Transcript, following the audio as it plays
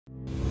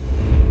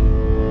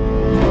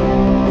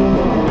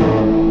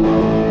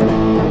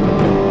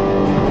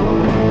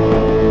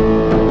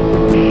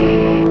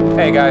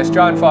guys,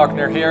 John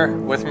Faulkner here,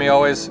 with me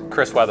always,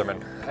 Chris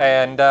Weatherman.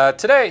 And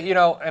today, in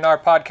our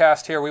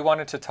podcast here, we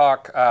wanted to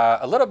talk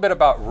a little bit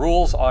about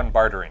rules on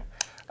bartering.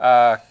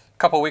 A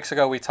couple weeks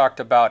ago, we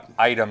talked about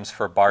items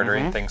for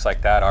bartering, things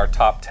like that, our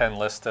top 10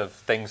 list of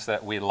things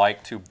that we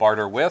like to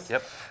barter with.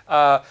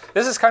 Yep.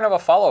 This is kind of a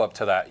follow-up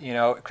to that,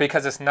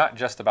 because it's not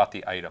just about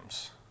the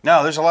items.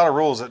 No, there's a lot of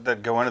rules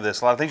that go into this.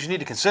 A lot of things you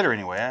need to consider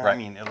anyway. Right. I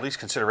mean, at least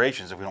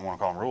considerations if we don't want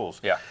to call them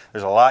rules. Yeah.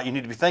 There's a lot you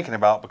need to be thinking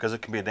about because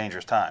it can be a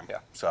dangerous time. Yeah.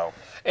 So.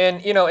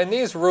 And, and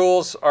these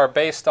rules are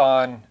based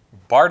on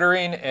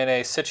bartering in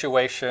a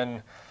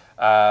situation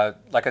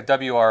like a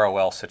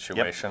WROL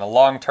situation, a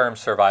long-term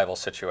survival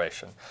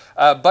situation.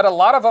 But a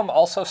lot of them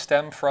also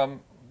stem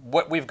from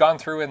what we've gone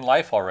through in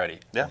life already.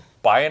 Yeah.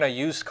 Buying a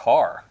used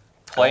car,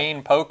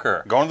 playing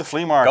poker. Going to the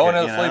flea market. Going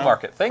to the flea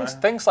market.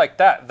 Things like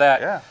that.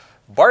 Yeah.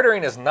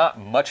 Bartering is not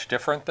much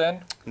different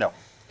than. No.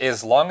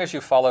 As long as you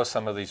follow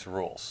some of these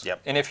rules.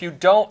 Yep. And if you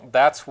don't,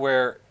 that's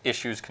where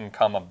issues can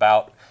come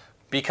about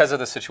because of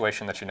the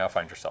situation that you now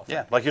find yourself in.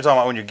 Yeah, like you're talking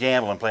about when you're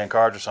gambling, playing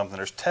cards or something,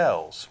 there's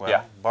tells. Well,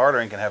 yeah.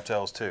 Bartering can have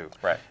tells too.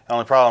 Right. The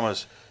only problem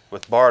is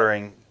with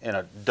bartering in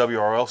a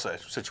WRL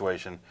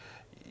situation,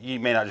 you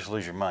may not just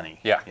lose your money.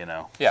 Yeah.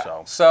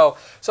 Yeah. So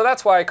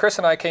that's why Chris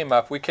and I came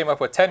up with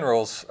 10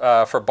 rules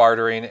for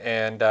bartering,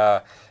 and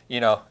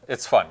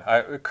it's fun.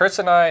 Chris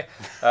and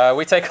I,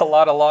 we take a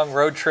lot of long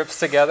road trips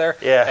together.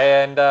 Yeah.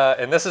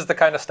 And this is the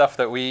kind of stuff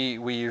that we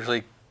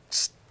usually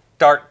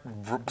start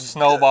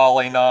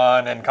snowballing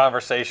on, and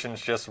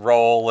conversations just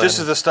roll. This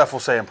is the stuff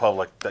we'll say in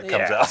public that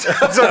comes out.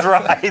 That's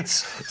right.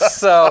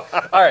 So,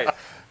 all right.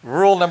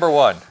 Rule number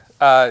 1,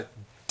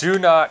 do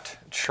not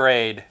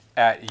trade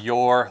at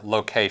your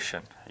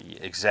location.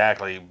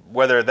 Exactly.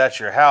 Whether that's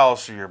your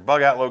house or your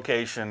bug out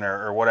location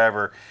or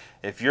whatever,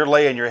 if you're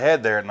laying your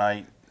head there at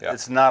night,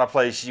 it's not a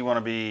place you want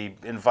to be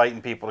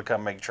inviting people to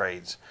come make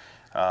trades,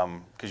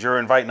 because you're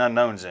inviting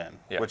unknowns in,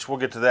 which we'll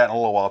get to that in a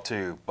little while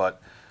too.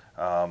 But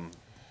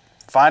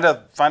find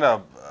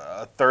a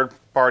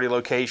third-party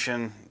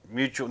location,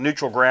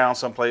 neutral ground,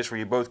 someplace where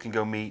you both can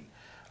go meet,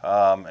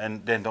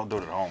 and then don't do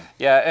it at home.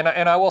 Yeah,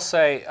 and I will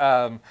say,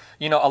 a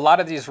lot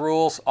of these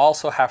rules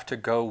also have to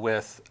go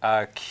with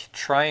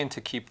trying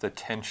to keep the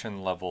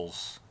tension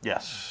levels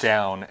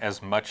down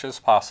as much as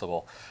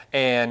possible.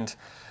 And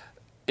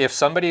if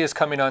somebody is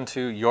coming onto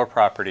your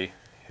property,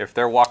 if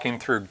they're walking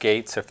through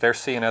gates, if they're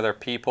seeing other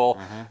people,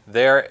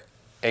 their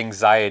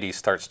anxiety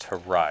starts to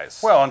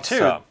rise. Well, and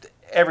two,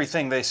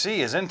 everything they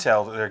see is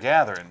intel that they're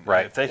gathering.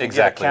 Right. If they can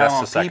exactly. get a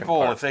That's count on people,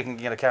 part. if they can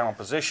get a count on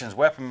positions,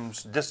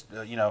 weapons,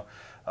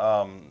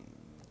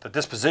 the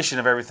disposition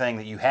of everything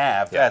that you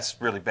have, that's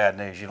really bad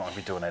news. You don't want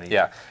to be doing that either.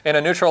 Yeah, and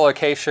a neutral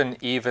location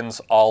evens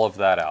all of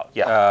that out.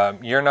 Yeah.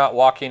 You're not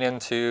walking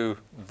into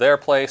their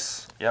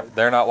place. Yep.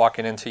 They're not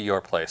walking into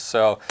your place.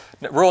 So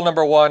rule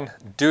number 1,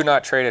 do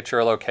not trade at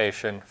your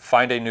location.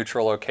 Find a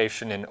neutral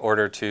location in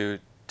order to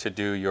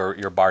do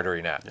your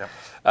bartering at.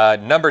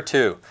 Yep. Number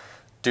 2,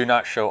 do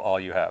not show all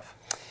you have.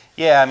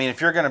 Yeah, I mean,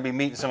 if you're going to be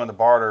meeting someone to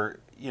barter,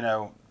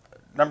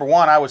 number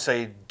 1, I would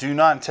say do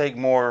not take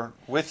more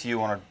with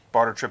you on a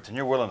barter trip than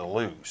you're willing to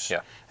lose. Yeah.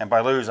 And by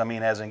lose, I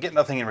mean as in get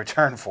nothing in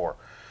return for.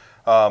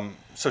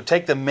 So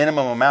take the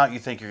minimum amount you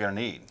think you're going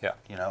to need. Yeah.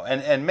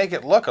 And make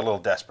it look a little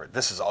desperate.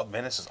 This is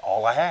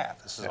all I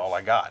have. This is all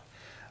I got.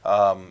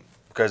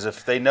 Because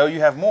if they know you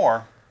have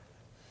more,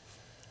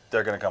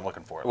 they're going to come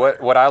looking for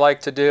it. What I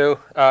like to do,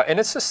 and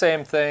it's the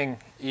same thing,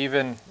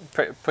 even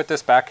put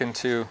this back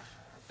into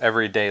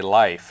everyday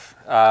life.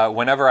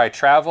 Whenever I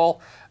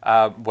travel,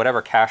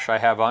 whatever cash I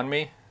have on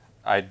me,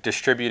 I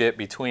distribute it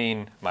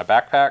between my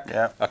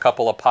backpack, a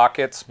couple of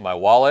pockets, my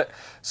wallet,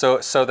 so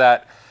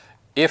that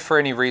if for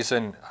any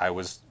reason I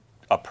was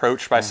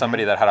approached by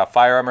somebody that had a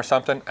firearm or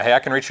something, hey, I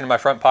can reach into my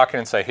front pocket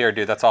and say, here,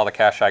 dude, that's all the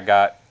cash I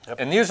got.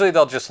 And usually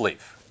they'll just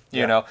leave.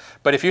 You know,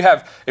 but if you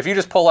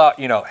just pull out,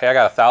 hey, I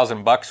got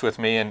 $1,000 with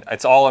me and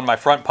it's all in my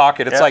front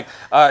pocket, it's like,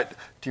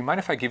 do you mind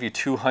if I give you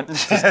 200?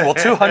 Will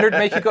 200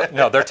 make you go?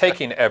 No, they're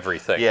taking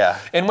everything. Yeah.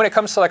 And when it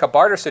comes to like a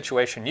barter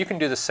situation, you can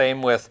do the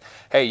same with,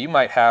 hey, you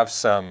might have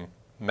some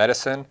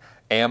medicine,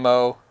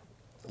 ammo,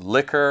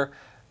 liquor,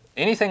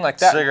 anything like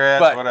that.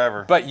 Cigarettes,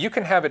 whatever. But you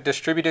can have it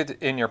distributed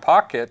in your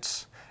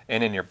pockets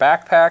and in your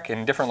backpack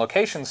in different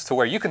locations to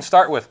where you can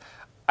start with,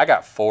 I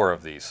got 4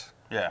 of these.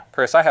 Yeah.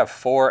 Chris, I have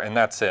 4 and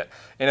that's it.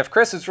 And if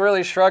Chris is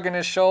really shrugging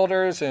his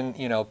shoulders and,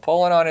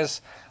 pulling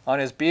on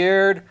his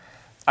beard,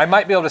 I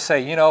might be able to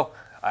say,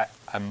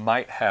 I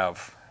might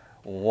have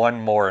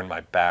 1 more in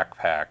my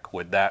backpack.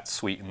 Would that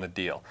sweeten the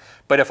deal?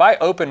 But if I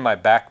open my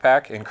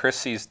backpack and Chris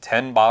sees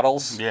 10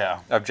 bottles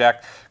of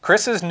Jack,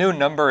 Chris's new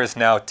number is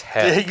now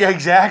 10.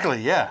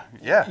 Exactly,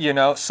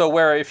 yeah. So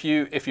where if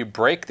you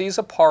break these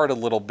apart a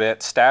little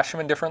bit, stash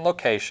them in different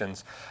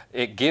locations,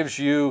 it gives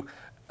you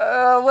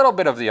a little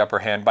bit of the upper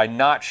hand by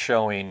not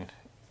showing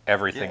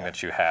everything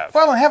that you have.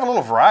 Well, and have a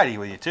little variety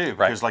with you too,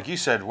 because like you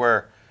said,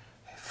 where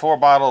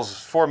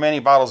 4 mini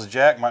bottles of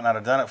Jack might not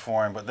have done it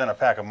for him, but then a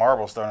pack of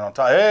marbles thrown on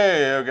top,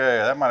 hey, okay,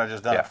 that might have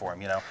just done it for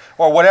him, you know.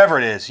 Or whatever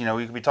it is, you know,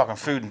 we could be talking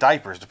food and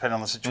diapers, depending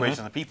on the situation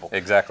of the people.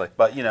 Exactly.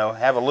 But, you know,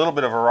 have a little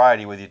bit of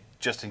variety with you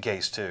just in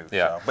case, too.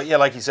 Yeah. So, but, yeah,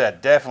 like you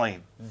said, definitely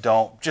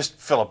don't just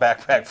fill a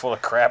backpack full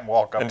of crap and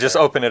walk up and just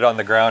open it on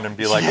the ground and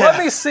be like, let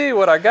me see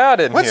what I got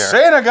in What's here. What's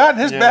Santa got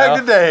in his bag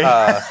today?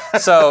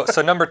 So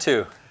number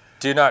 2,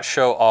 do not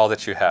show all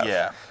that you have.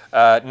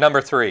 Yeah.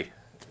 Number 3,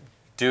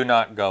 do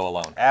not go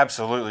alone.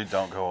 Absolutely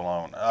don't go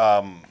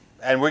alone.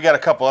 And we got a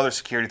couple other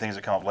security things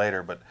that come up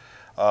later, but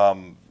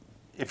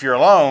if you're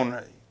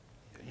alone,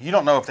 you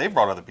don't know if they've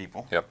brought other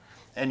people. Yep.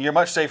 And you're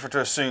much safer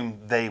to assume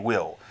they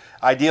will.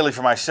 Ideally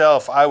for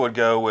myself, I would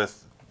go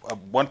with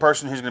one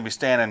person who's going to be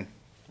standing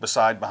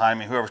behind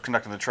me, whoever's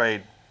conducting the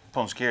trade,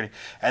 pulling security,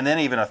 and then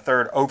even a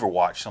third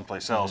overwatch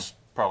someplace else,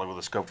 probably with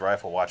a scoped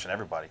rifle watching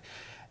everybody,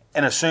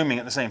 and assuming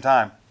at the same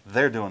time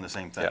they're doing the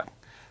same thing. Yeah.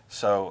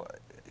 So,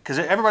 because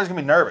everybody's going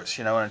to be nervous,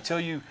 you know, and until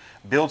you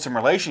build some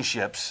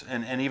relationships,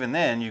 and even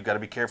then, you've got to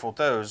be careful with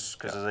those,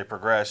 because as they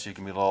progress, you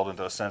can be lulled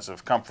into a sense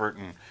of comfort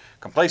and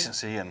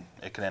complacency, and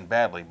it can end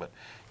badly. But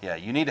yeah,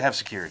 you need to have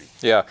security.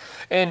 Yeah,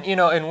 and you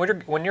know, and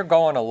when you're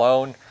going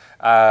alone,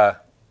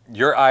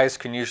 your eyes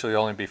can usually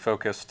only be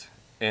focused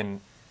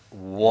in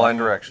one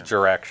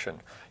direction.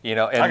 You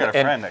know, and I got a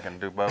friend that can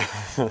do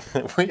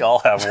both. We all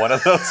have one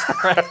of those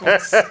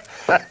friends.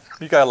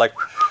 You gotta like,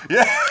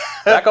 yeah,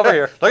 back over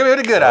here. Look at me with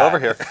a good eye. Over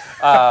here.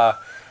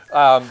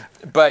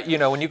 But you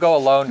know, when you go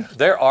alone,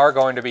 there are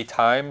going to be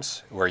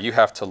times where you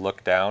have to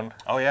look down.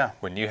 Oh yeah.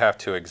 When you have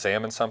to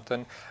examine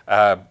something.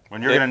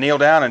 When you're going to kneel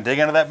down and dig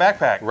into that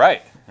backpack.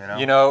 Right.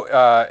 You know,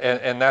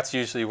 and that's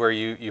usually where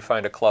you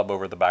find a club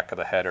over the back of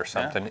the head or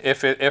something,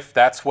 if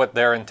that's what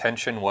their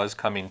intention was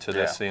coming to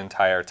this the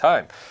entire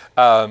time.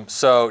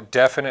 So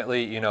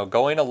definitely, you know,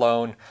 going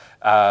alone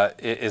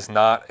is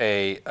not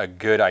a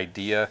good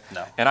idea.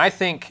 No. And I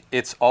think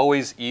it's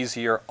always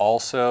easier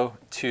also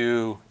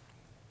to,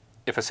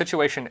 if a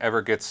situation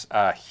ever gets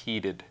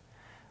heated,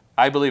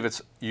 I believe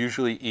it's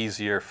usually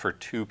easier for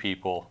 2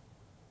 people.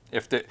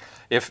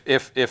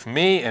 If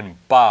me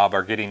and Bob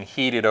are getting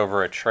heated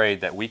over a trade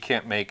that we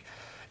can't make,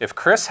 if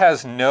Chris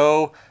has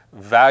no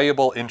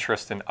valuable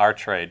interest in our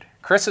trade,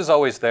 Chris is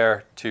always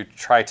there to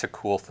try to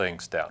cool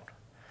things down.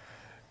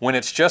 When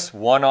it's just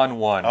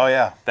one-on-one,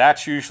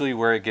 that's usually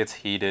where it gets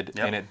heated,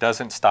 and it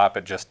doesn't stop,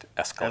 it just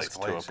escalates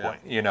to a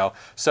point. You know,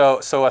 so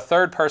a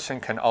third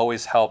person can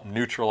always help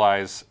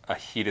neutralize a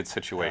heated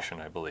situation,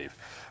 I believe.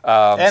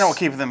 And it will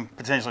keep them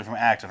potentially from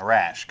acting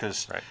rash,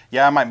 because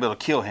I might be able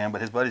to kill him, but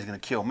his buddy's going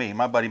to kill me.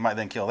 My buddy might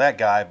then kill that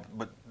guy,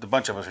 but the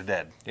bunch of us are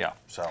dead. Yeah.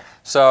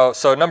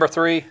 So number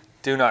 3,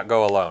 do not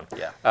go alone.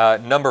 Yeah.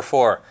 Number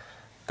 4,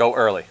 go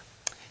early.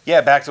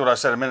 Yeah, back to what I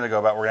said a minute ago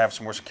about we're going to have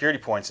some more security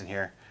points in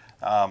here.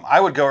 I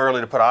would go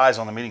early to put eyes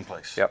on the meeting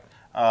place. Yep.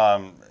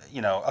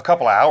 You know, a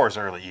couple of hours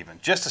early even,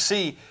 just to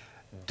see,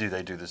 do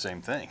they do the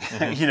same thing?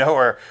 You know,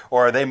 or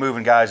are they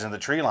moving guys into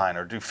the tree line,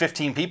 or do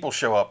 15 people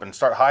show up and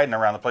start hiding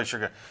around the place you're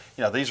going?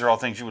 You know, these are all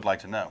things you would like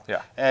to know.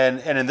 Yeah. And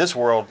in this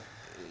world,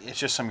 it's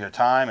just some of your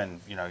time,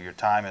 and you know, your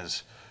time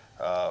is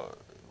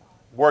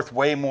worth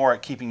way more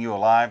at keeping you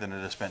alive than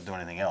it is spent doing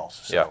anything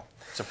else. So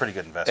it's a pretty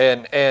good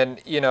investment. And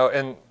you know,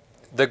 and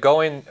the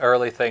going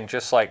early thing,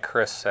 just like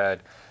Chris said,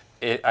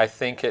 I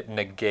think it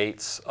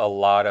negates a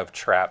lot of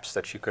traps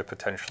that you could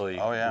potentially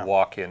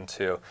walk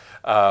into.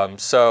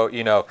 So,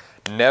 you know,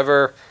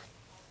 never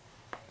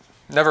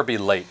be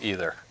late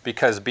either,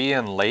 because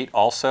being late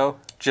also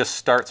just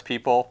starts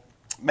people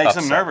makes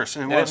them nervous.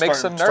 And it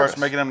makes them nervous. Starts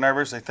making them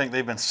nervous. They think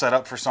they've been set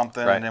up for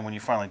something, and then when you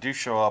finally do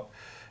show up,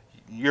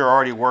 you're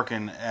already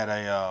working at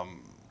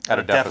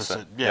a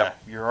deficit. Yeah,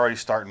 you're already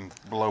starting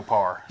below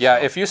par. Yeah,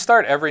 if you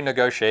start every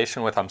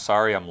negotiation with "I'm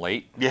sorry, I'm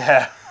late,"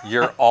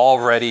 you're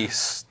already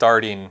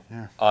starting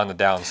on the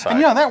downside.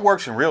 And you know that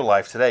works in real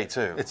life today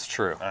too. It's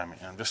true. I mean,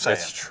 I'm just saying.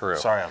 It's true.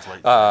 Sorry, I was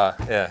late.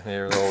 Yeah,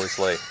 you're always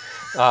late.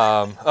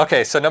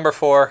 Okay, so number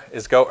 4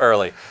 is go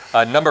early.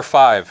 Number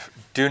 5,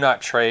 do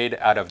not trade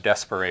out of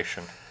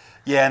desperation.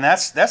 Yeah, and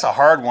that's a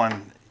hard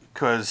one,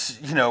 because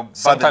you know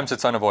sometimes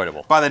it's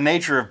unavoidable. By the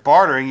nature of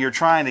bartering, you're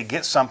trying to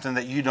get something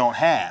that you don't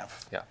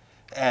have. Yeah.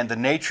 And the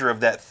nature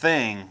of that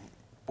thing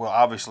will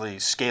obviously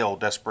scale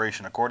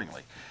desperation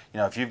accordingly. You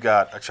know, if you've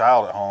got a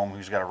child at home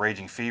who's got a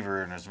raging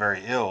fever and is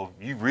very ill,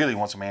 you really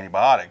want some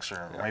antibiotics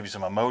or maybe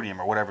some Imodium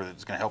or whatever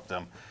that's going to help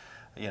them.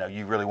 You know,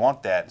 you really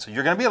want that. So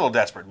you're going to be a little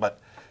desperate, but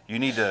you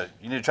need to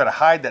try to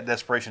hide that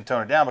desperation,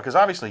 tone it down, because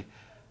obviously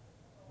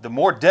the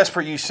more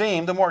desperate you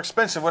seem, the more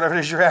expensive whatever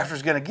it is you're after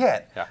is going to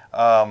get.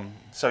 Yeah.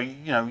 So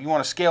you know, you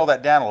want to scale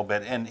that down a little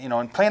bit, and you know,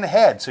 and plan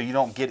ahead so you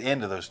don't get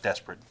into those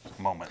desperate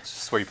moments.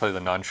 That's where you play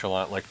the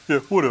nonchalant, like, yeah,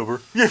 whatever.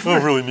 I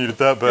don't really need it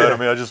that bad. I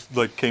mean, I just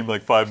came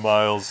 5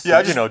 miles.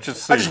 Yeah, you know,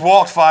 just see. I just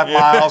walked 5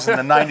 miles in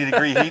the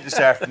 90-degree heat this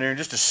afternoon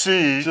just to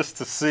see.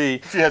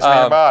 If you had some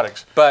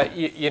antibiotics. But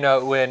you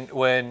know,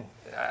 when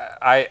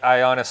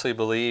I honestly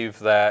believe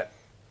that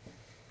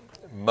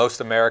most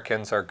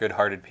Americans are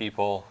good-hearted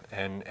people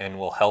and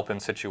will help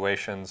in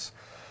situations.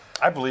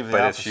 I believe the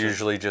but opposite. it's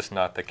usually just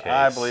not the case.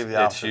 I believe the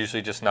opposite. It's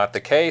usually just not the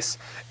case.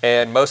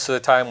 And most of the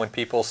time when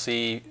people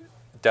see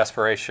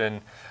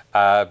desperation,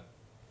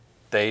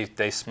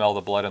 they smell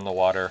the blood in the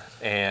water,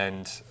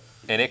 and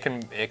it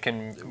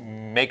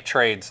can make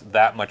trades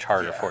that much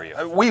harder for you.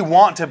 We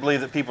want to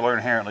believe that people are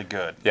inherently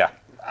good. Yeah.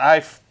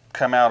 I've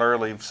come out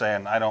early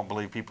saying I don't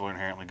believe people are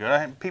inherently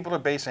good. People are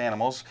base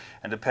animals,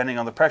 and depending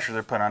on the pressure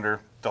they're put under,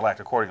 they'll act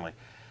accordingly.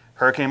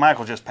 Hurricane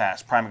Michael just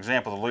passed. Prime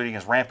example. The looting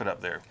is rampant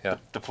up there. Yeah.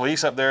 The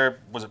police up there,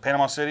 was it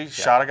Panama City,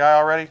 shot a guy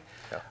already?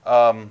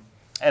 Yeah.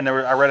 And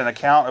I read an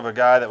account of a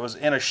guy that was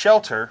in a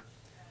shelter.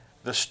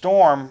 The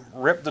storm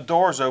ripped the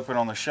doors open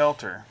on the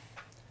shelter,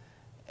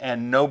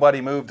 and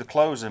nobody moved to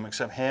close them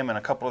except him and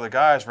a couple of the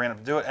guys ran up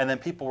to do it. And then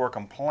people were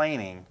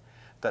complaining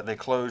that they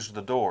closed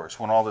the doors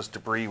when all this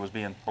debris was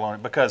being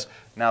blown, because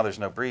now there's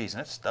no breeze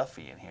and it's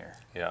stuffy in here.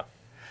 Yeah.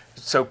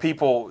 So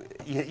people,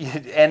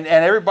 and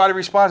everybody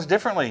responds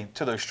differently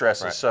to those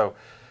stresses. Right. So,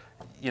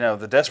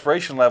 the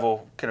desperation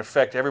level can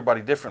affect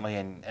everybody differently,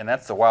 and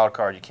that's the wild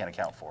card you can't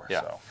account for.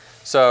 Yeah.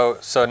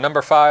 So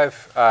number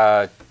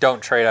 5,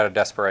 don't trade out of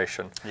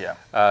desperation.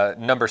 Yeah.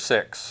 Number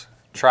 6,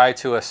 try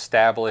to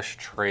establish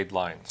trade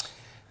lines.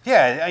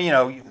 Yeah, you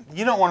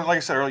don't want to, like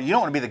I said earlier, you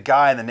don't want to be the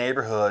guy in the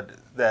neighborhood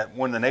that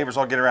when the neighbors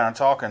all get around and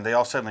talking, they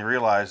all suddenly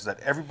realize that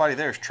everybody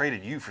there has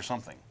traded you for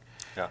something.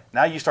 Yeah.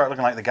 Now you start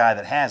looking like the guy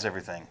that has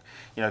everything.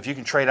 If you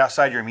can trade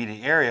outside your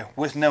immediate area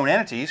with known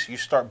entities, you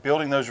start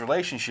building those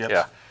relationships.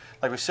 Yeah.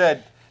 Like we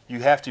said,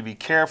 you have to be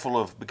careful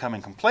of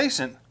becoming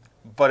complacent,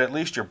 but at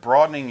least you're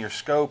broadening your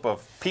scope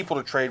of people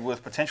to trade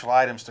with, potential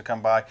items to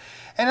come by.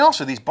 And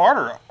also these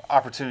barter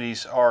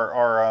opportunities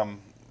or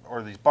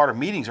these barter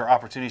meetings are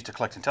opportunities to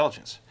collect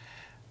intelligence.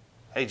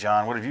 Hey,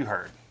 John, what have you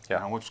heard?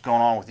 Yeah. What's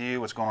going on with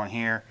you? What's going on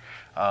here?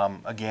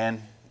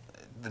 Again,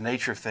 the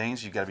nature of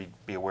things, you've got to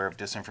be aware of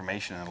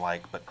disinformation and the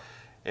like, but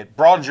it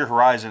broadens your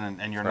horizon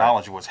and your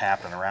knowledge of what's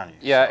happening around you.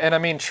 Yeah, and I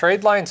mean,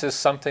 trade lines is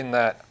something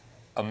that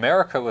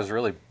America was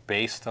really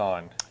based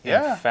on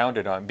and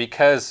founded on,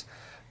 because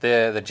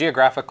the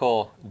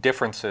geographical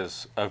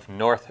differences of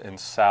North and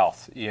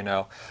South,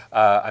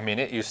 I mean,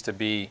 it used to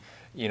be,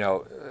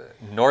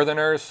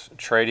 Northerners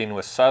trading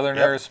with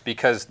Southerners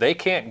because they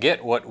can't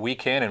get what we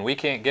can and we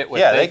can't get what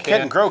they can. They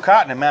couldn't grow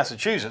cotton in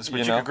Massachusetts,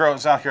 but you could grow it in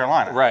South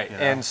Carolina. Right,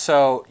 and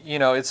so,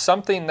 it's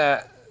something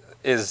that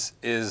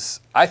is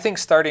I think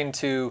starting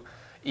to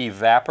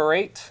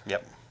evaporate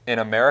in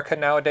America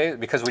nowadays,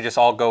 because we just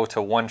all go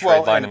to one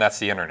trade line, and that's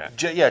the internet.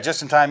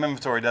 Just-in-time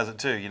inventory does it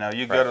too.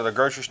 You go to the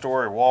grocery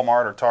store or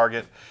Walmart or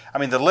Target. I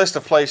mean, the list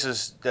of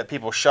places that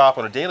people shop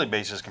on a daily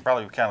basis can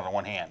probably be counted on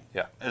one hand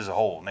as a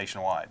whole,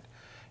 nationwide.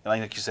 And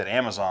like you said,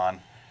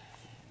 Amazon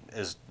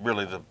is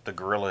really the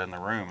gorilla in the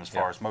room as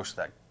far as most of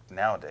that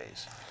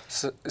nowadays.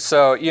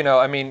 So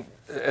I mean,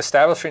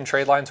 establishing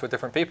trade lines with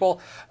different people,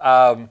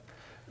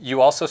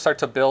 you also start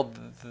to build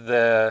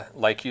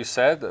like you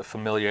said, the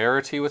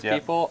familiarity with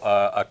people,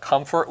 a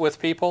comfort with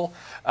people.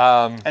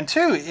 And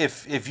two,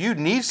 if you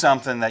need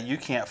something that you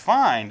can't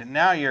find,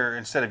 now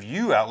instead of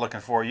you out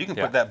looking for it, you can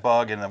put that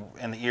bug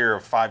in the ear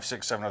of 5,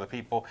 6, 7 other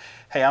people.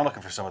 Hey, I'm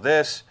looking for some of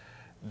this.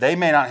 They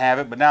may not have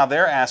it, but now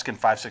they're asking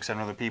 5, 6,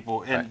 7 other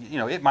people, and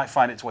it might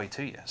find its way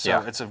to you.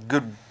 So it's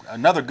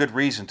another good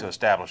reason to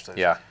establish this.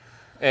 Yeah.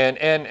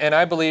 And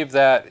I believe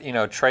that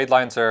trade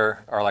lines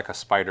are like a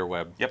spider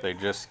web. Yep. They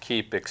just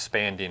keep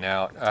expanding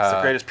out. It's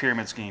the greatest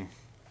pyramid scheme.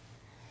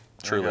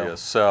 Truly is.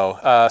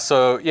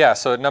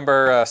 So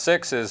number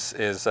 6 is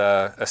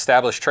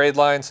establish trade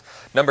lines.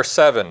 Number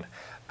 7,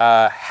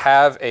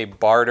 have a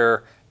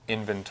barter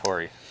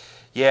inventory.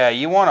 Yeah,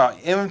 you want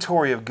an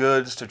inventory of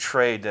goods to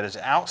trade that is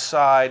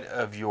outside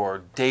of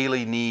your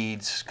daily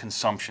needs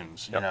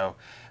consumptions.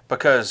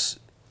 Because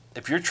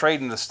if you're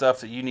trading the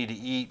stuff that you need to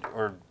eat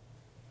or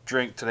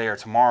drink today or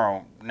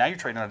tomorrow, now you're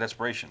trading out of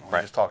desperation. We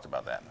just talked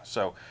about that.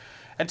 So,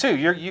 and two,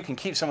 you can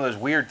keep some of those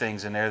weird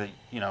things in there that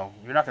you're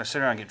not going to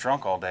sit around and get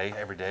drunk all day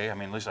every day. I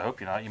mean, at least I hope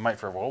you're not. You might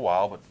for a little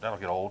while, but that'll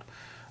get old.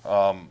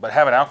 But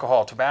having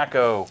alcohol,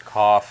 tobacco,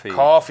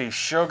 coffee,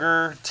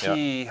 sugar,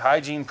 tea,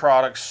 hygiene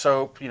products,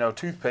 soap,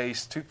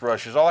 toothpaste,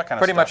 toothbrushes, all that kind of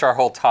stuff. Pretty much our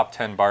whole top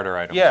 10 barter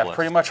items list.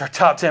 Pretty much our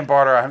top 10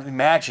 barter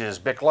matches,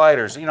 Bic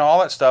lighters,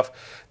 all that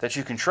stuff that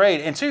you can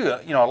trade. And two,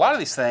 a lot of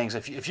these things,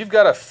 if you've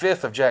got a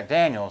 5th of Jack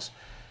Daniels,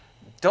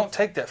 don't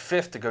take that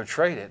 5th to go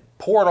trade it.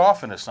 Pour it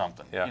off into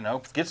something.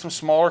 Get some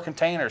smaller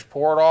containers,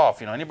 pour it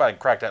off. Anybody can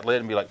crack that lid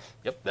and be like,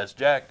 yep, that's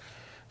Jack.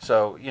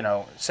 So,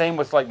 same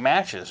with like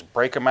matches.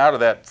 Break them out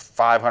of that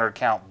 500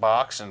 count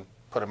box and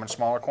put them in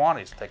smaller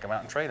quantities. Take them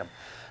out and trade them.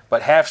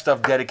 But have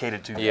stuff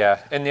dedicated to them. Yeah,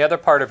 and the other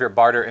part of your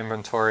barter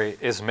inventory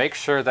is make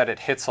sure that it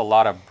hits a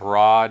lot of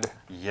broad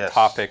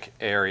topic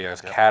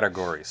areas,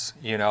 categories.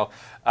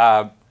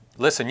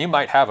 Listen, you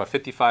might have a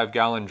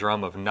 55-gallon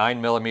drum of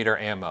 9mm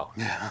ammo.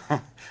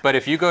 But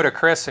if you go to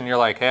Chris and you're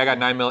like, hey, I got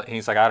 9mm,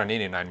 he's like, I don't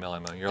need any 9mm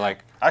ammo. You're like,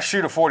 I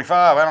shoot a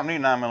 45, I don't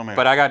need 9mm.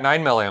 But I got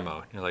 9mm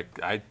ammo. You're like,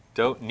 I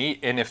don't need,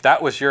 and if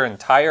that was your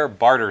entire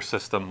barter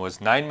system was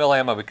 9mm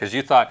ammo because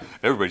you thought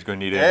everybody's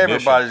going to need ammunition.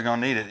 Everybody's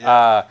going to need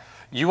it.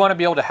 You want to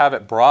be able to have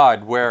it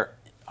broad where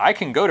I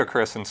can go to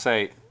Chris and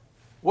say,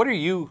 what are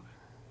you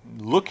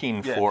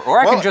looking for? Or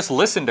I can just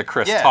listen to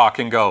Chris talk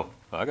and go,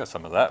 I got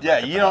some of that. Yeah,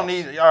 you don't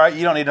need, all right,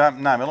 you don't need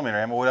 9mm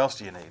ammo. What else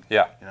do you need?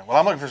 Yeah. You know, well,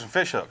 I'm looking for some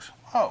fish hooks.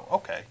 Oh,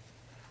 okay.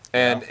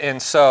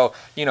 And so,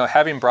 you know,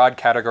 having broad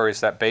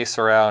categories that base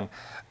around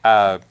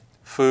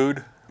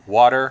food,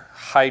 water,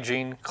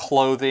 hygiene,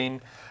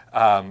 clothing,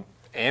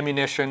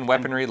 ammunition,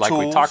 weaponry, like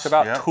we talked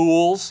about,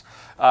 tools,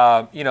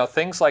 you know,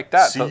 things like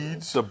that.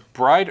 Seeds. The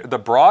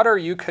broader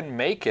you can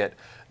make it,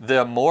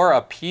 the more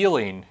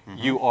appealing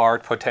you are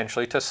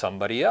potentially to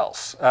somebody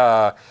else.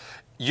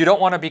 You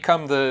don't want to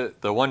become the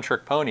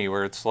one-trick pony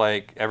where it's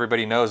like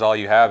everybody knows all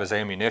you have is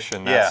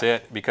ammunition, that's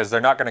it, because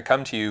they're not going to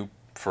come to you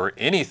for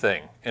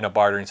anything in a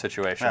bartering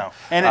situation. No.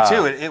 And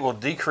it will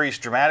decrease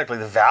dramatically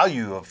the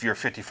value of your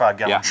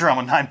 55-gallon drum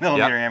of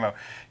 9mm ammo.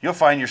 You'll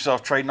find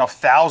yourself trading off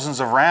thousands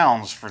of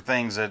rounds for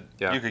things that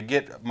you could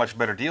get much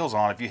better deals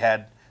on if you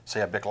had,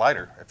 say, a Bic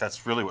lighter, if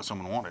that's really what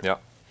someone wanted.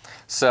 Yep.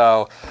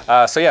 So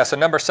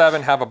number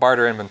 7, have a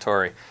barter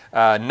inventory.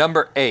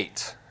 Number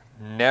 8,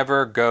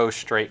 never go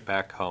straight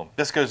back home.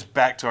 This goes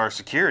back to our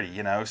security,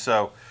 you know.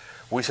 So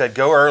we said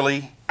go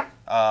early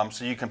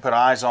so you can put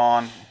eyes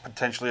on,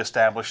 potentially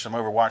establish some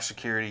overwatch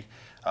security.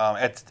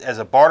 As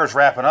a barter's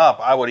wrapping up,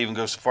 I would even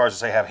go so far as to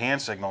say have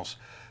hand signals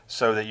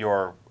so that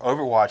your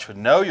overwatch would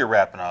know you're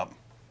wrapping up.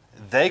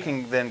 They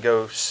can then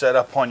go set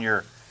up on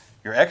your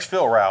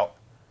exfil route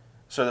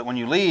so that when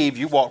you leave,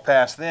 you walk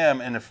past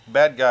them, and if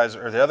bad guys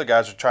or the other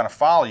guys are trying to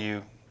follow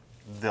you,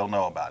 they'll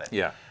know about it.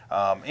 Yeah.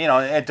 You know,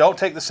 and don't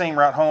take the same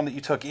route home that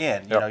you took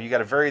in. You know, you got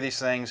to vary these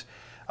things,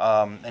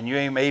 and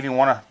you may even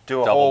want to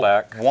do a double whole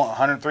back.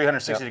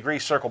 360 degree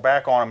circle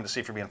back on them to see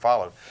if you're being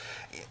followed.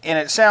 And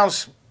it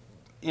sounds,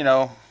 you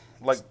know,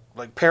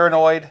 like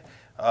paranoid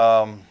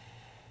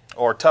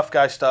or tough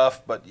guy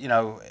stuff, but you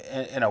know,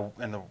 in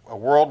a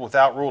world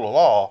without rule of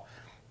law,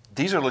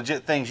 these are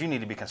legit things you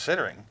need to be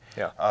considering.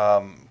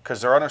 Yeah.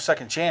 Because there are no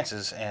second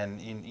chances,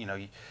 and you know,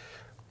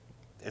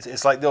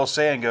 it's like the old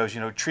saying goes, you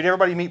know, treat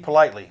everybody you meet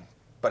politely,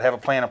 but have a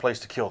plan in place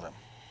to kill them.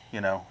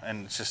 You know,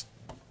 and it's just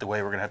the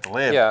way we're going to have to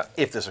live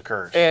if this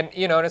occurs. And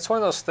you know, and it's one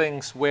of those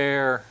things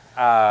where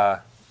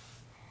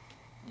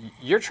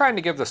you're trying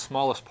to give the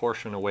smallest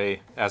portion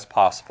away as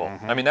possible.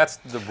 I mean, that's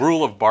the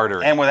rule of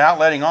bartering. And without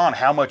letting on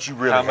how much you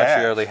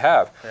really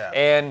have. Yeah.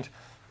 And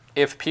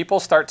if people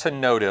start to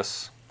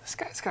notice, this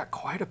guy's got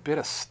quite a bit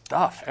of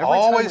stuff. Every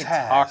time we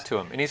talk to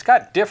him, and he's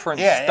got different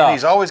stuff. And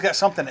he's always got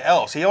something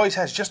else. He always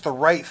has just the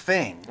right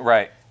thing.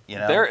 Right. You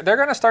know? They're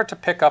going to start to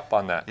pick up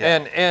on that.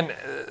 And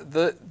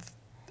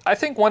I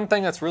think one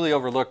thing that's really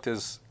overlooked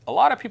is a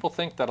lot of people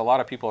think that a lot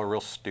of people are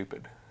real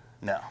stupid.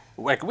 No.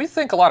 Like, we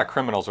think a lot of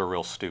criminals are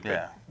real stupid.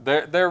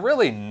 Yeah. They're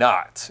really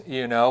not,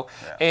 you know?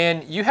 Yeah.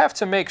 And you have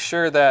to make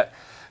sure that,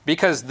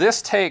 because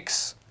this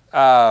takes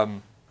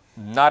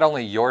not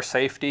only your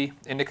safety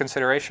into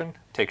consideration,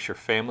 takes your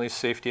family's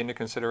safety into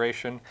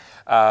consideration.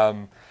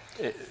 That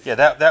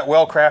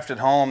well-crafted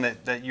home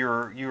that you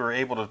were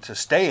able to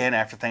stay in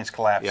after things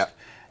collapsed. Yeah.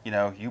 You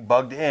know, you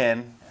bugged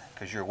in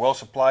because you're well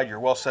supplied,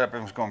 you're well set up,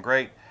 everything's going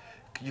great.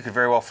 You could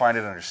very well find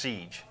it under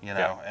siege, you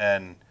know.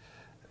 And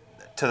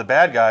to the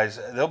bad guys,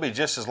 they'll be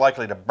just as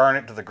likely to burn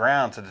it to the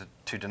ground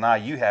to deny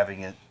you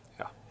having it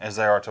as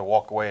they are to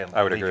walk away and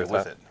leave you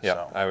with it. Yeah,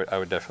 so. I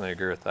would definitely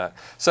agree with that.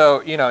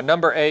 So, you know,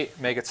 number 8,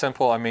 make it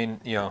simple. I mean,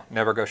 you know,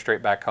 never go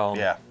straight back home.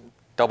 Yeah.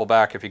 Double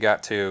back if you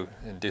got to,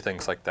 and do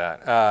things like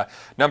that.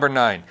 Number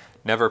 9,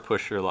 never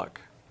push your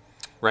luck.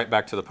 Right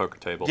back to the poker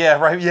table. Yeah,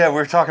 right. Yeah, we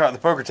were talking about the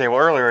poker table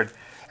earlier,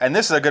 and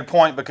this is a good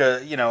point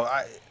because, you know,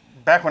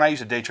 back when I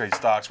used to day trade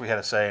stocks, we had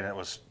a saying, and it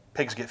was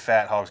pigs get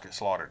fat, hogs get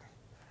slaughtered.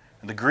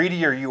 And the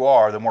greedier you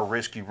are, the more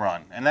risk you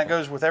run, and that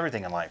goes with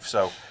everything in life.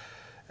 So,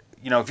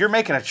 you know, if you're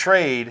making a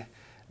trade,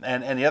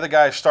 and the other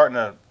guy is starting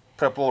to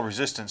put up a little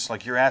resistance,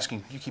 like you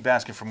keep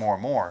asking for more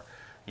and more,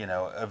 you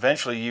know,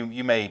 eventually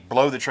you may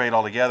blow the trade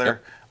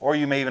altogether, or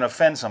you may even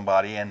offend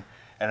somebody, and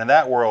in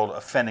that world,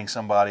 offending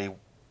somebody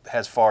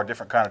has far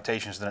different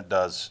connotations than it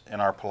does in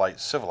our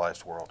polite,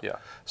 civilized world. Yeah.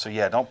 So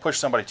yeah, don't push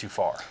somebody too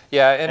far.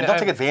 Yeah, and don't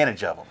take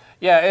advantage of them.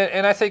 Yeah,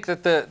 and I think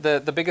that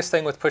the biggest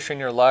thing with pushing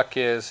your luck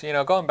is, you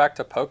know, going back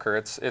to poker,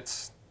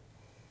 it's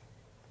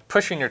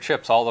pushing your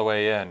chips all the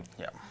way in.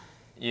 Yeah.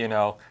 You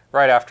know,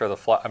 right after the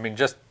flop. I mean,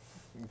 just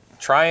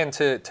trying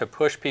to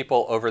push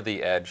people over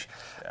the edge,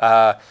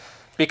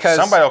 because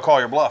somebody will call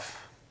your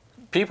bluff.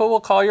 People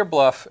will call your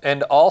bluff,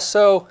 and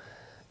also,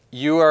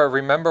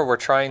 remember, we're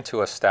trying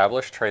to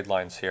establish trade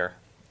lines here.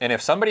 And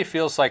if somebody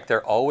feels like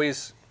they're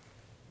always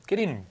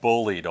getting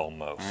bullied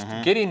almost,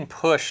 getting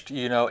pushed,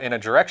 you know, in a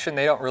direction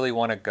they don't really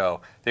want to go,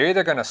 they're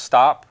either going to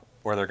stop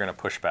or they're going to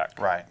push back.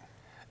 Right.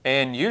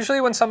 And usually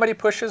when somebody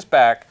pushes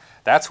back,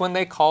 that's when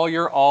they call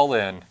your all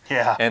in.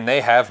 Yeah. And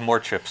they have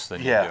more chips than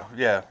you do.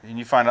 Yeah. And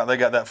you find out they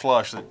got that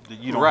flush that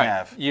you don't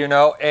have. You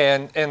know,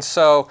 and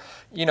so,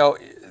 you know,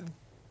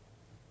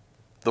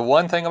 the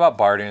one thing about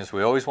bartering is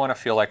we always want to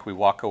feel like we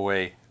walk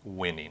away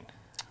winning.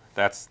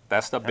 That's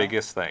the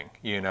biggest thing,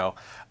 you know.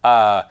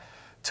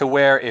 To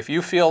where if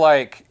you feel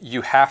like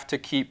you have to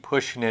keep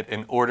pushing it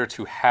in order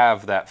to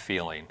have that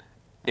feeling,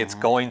 it's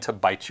going to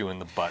bite you in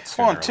the butt.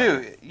 Well, and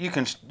two, you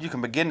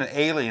can begin to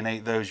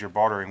alienate those you're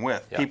bartering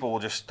with. Yeah. People will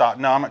just stop.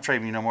 No, I'm not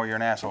trading you no more. You're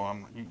an asshole.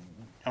 I'm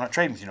not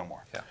trading with you no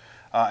more. Yeah.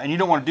 And you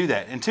don't want to do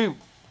that. And two,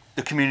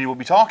 the community will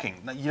be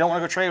talking. You don't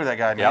want to go trade with that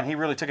guy, man. Yep. He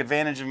really took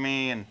advantage of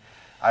me, and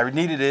I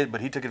needed it,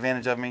 but he took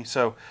advantage of me.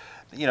 So,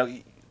 you know,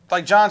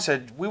 like Jon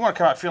said, we want to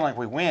come out feeling like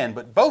we win,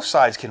 but both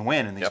sides can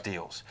win in these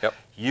deals. Yep.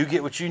 You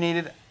get what you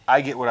needed,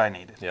 I get what I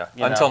needed. Yeah.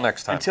 You Until know?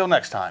 next time. Until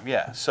next time,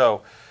 yeah.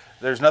 So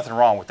there's nothing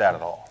wrong with that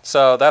at all.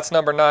 So that's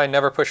number 9,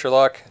 never push your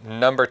luck.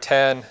 Number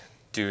 10,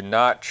 do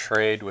not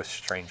trade with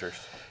strangers.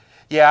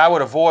 Yeah, I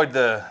would avoid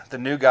the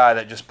new guy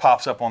that just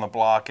pops up on the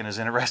block and is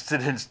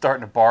interested in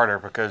starting to barter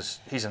because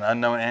he's an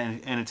unknown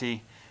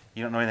entity.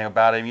 You don't know anything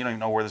about him. You don't even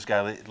know where this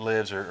guy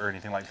lives or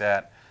anything like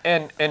that.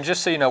 And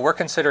just so you know, we're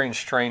considering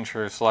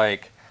strangers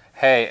like,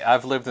 hey,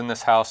 I've lived in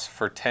this house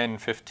for 10,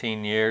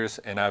 15 years,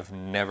 and I've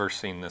never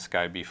seen this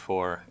guy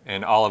before.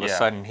 And all of a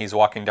sudden, he's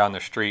walking down the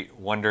street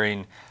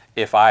wondering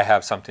if I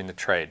have something to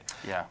trade.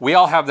 Yeah. We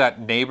all have that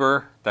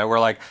neighbor that we're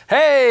like,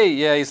 hey,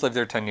 yeah, he's lived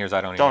there 10 years.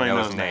 I don't even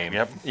know his name.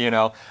 Yep. You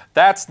know,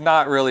 that's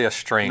not really a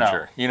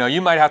stranger. No. You know,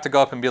 you might have to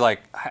go up and be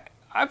like,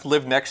 I've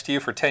lived next to you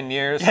for 10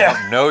 years. Yeah.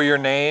 I don't know your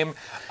name.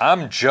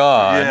 I'm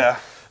Jon. Yeah.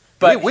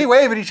 But we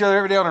wave at each other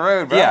every day on the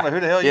road, but I don't know who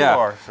the hell you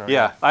are. So,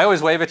 yeah, I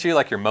always wave at you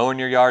like you're mowing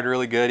your yard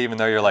really good, even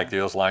though you're like,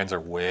 those lines are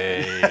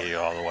way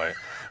all the way.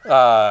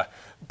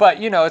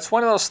 But, you know, it's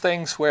one of those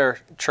things where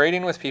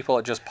trading with people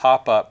that just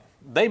pop up,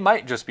 they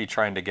might just be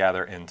trying to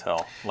gather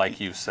intel,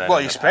 like you said. Well,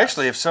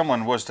 especially if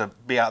someone was to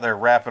be out there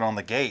rapping on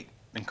the gate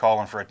and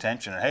calling for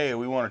attention, and, hey,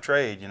 we want to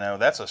trade, you know,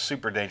 that's a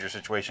super dangerous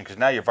situation because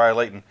now you're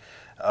violating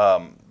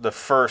the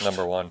first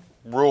number 1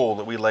 rule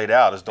that we laid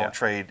out is don't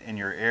trade in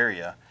your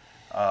area.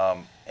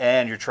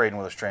 And you're trading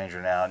with a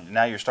stranger now.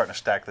 Now you're starting to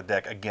stack the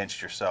deck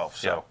against yourself.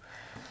 So,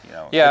 you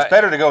know, it's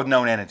better to go with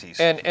known entities.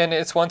 And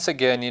it's once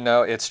again, you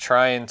know, it's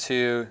trying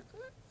to,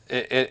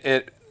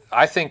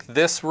 I think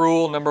this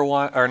rule, number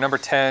 1 or number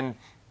 10,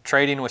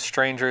 trading with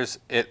strangers,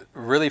 it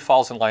really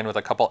falls in line with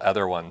a couple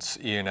other ones,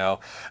 you know.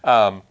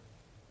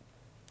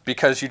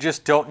 Because you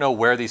just don't know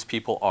where these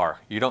people are.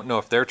 You don't know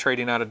if they're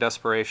trading out of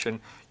desperation.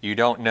 You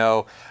don't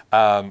know,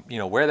 you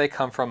know, where they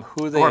come from,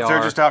 who they are. Or if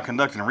they're just out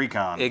conducting a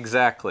recon.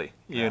 Exactly.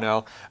 You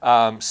know,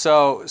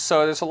 so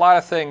there's a lot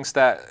of things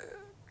that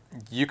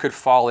you could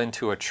fall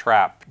into a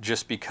trap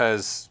just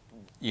because,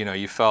 you know,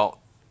 you felt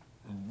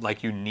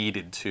like you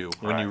needed to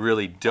when you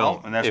really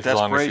don't, and that's as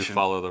long as you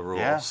follow the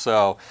rules. Yeah.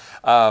 So,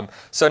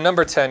 so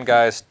number 10,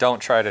 guys, don't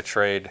try to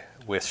trade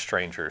with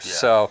strangers. Yeah.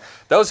 So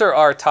those are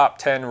our top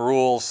 10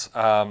 rules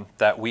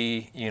that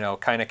we, you know,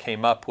 kind of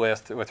came up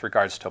with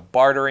regards to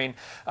bartering.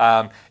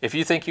 If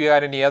you think you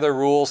got any other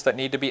rules that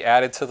need to be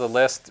added to the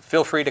list,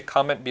 feel free to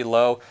comment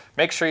below.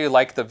 Make sure you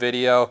like the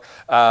video.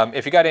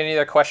 If you got any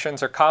other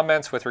questions or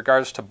comments with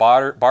regards to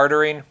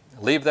bartering,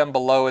 leave them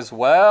below as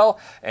well.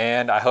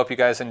 And I hope you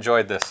guys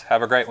enjoyed this.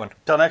 Have a great one.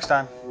 Till next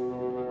time.